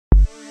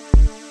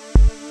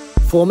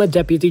Former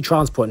Deputy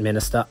Transport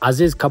Minister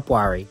Aziz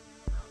Kaprawi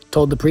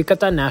told the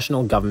Perikatan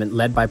Nasional government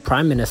led by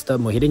Prime Minister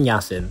Muhyiddin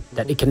Yassin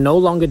that it can no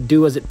longer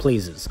do as it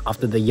pleases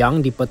after the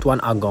young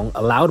di-Pertuan Agong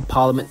allowed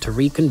Parliament to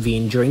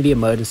reconvene during the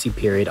emergency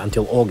period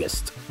until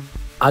August.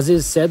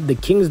 Aziz said the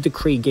King's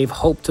decree gave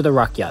hope to the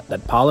Rakyat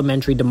that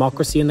parliamentary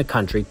democracy in the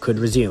country could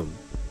resume.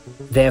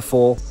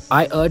 Therefore,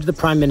 I urge the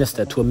Prime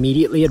Minister to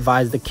immediately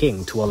advise the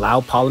King to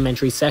allow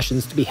parliamentary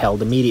sessions to be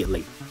held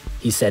immediately,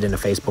 he said in a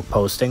Facebook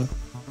posting,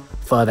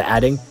 further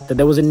adding that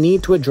there was a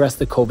need to address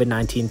the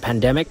COVID-19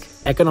 pandemic,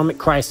 economic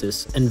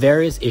crisis, and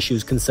various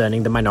issues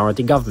concerning the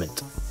minority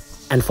government,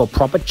 and for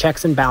proper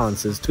checks and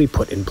balances to be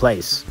put in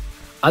place.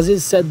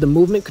 Aziz said the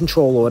Movement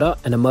Control Order,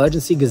 an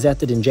emergency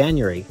gazetted in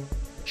January,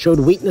 showed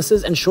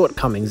weaknesses and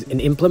shortcomings in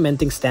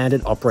implementing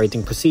standard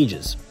operating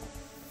procedures,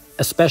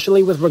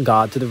 especially with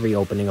regard to the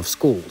reopening of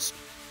schools.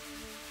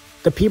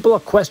 The people are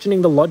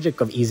questioning the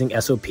logic of easing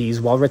SOPs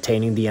while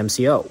retaining the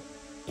MCO.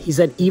 He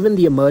said even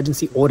the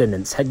emergency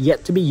ordinance had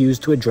yet to be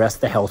used to address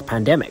the health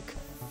pandemic,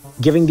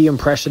 giving the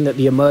impression that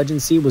the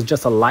emergency was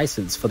just a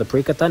license for the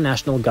Perikatan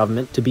Nasional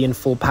government to be in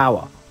full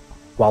power,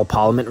 while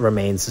Parliament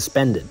remained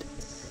suspended.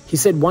 He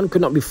said one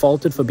could not be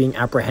faulted for being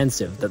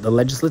apprehensive that the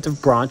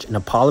legislative branch in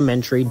a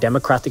parliamentary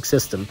democratic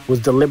system was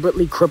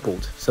deliberately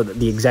crippled so that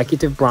the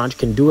executive branch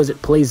can do as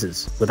it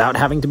pleases without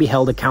having to be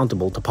held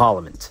accountable to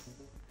Parliament.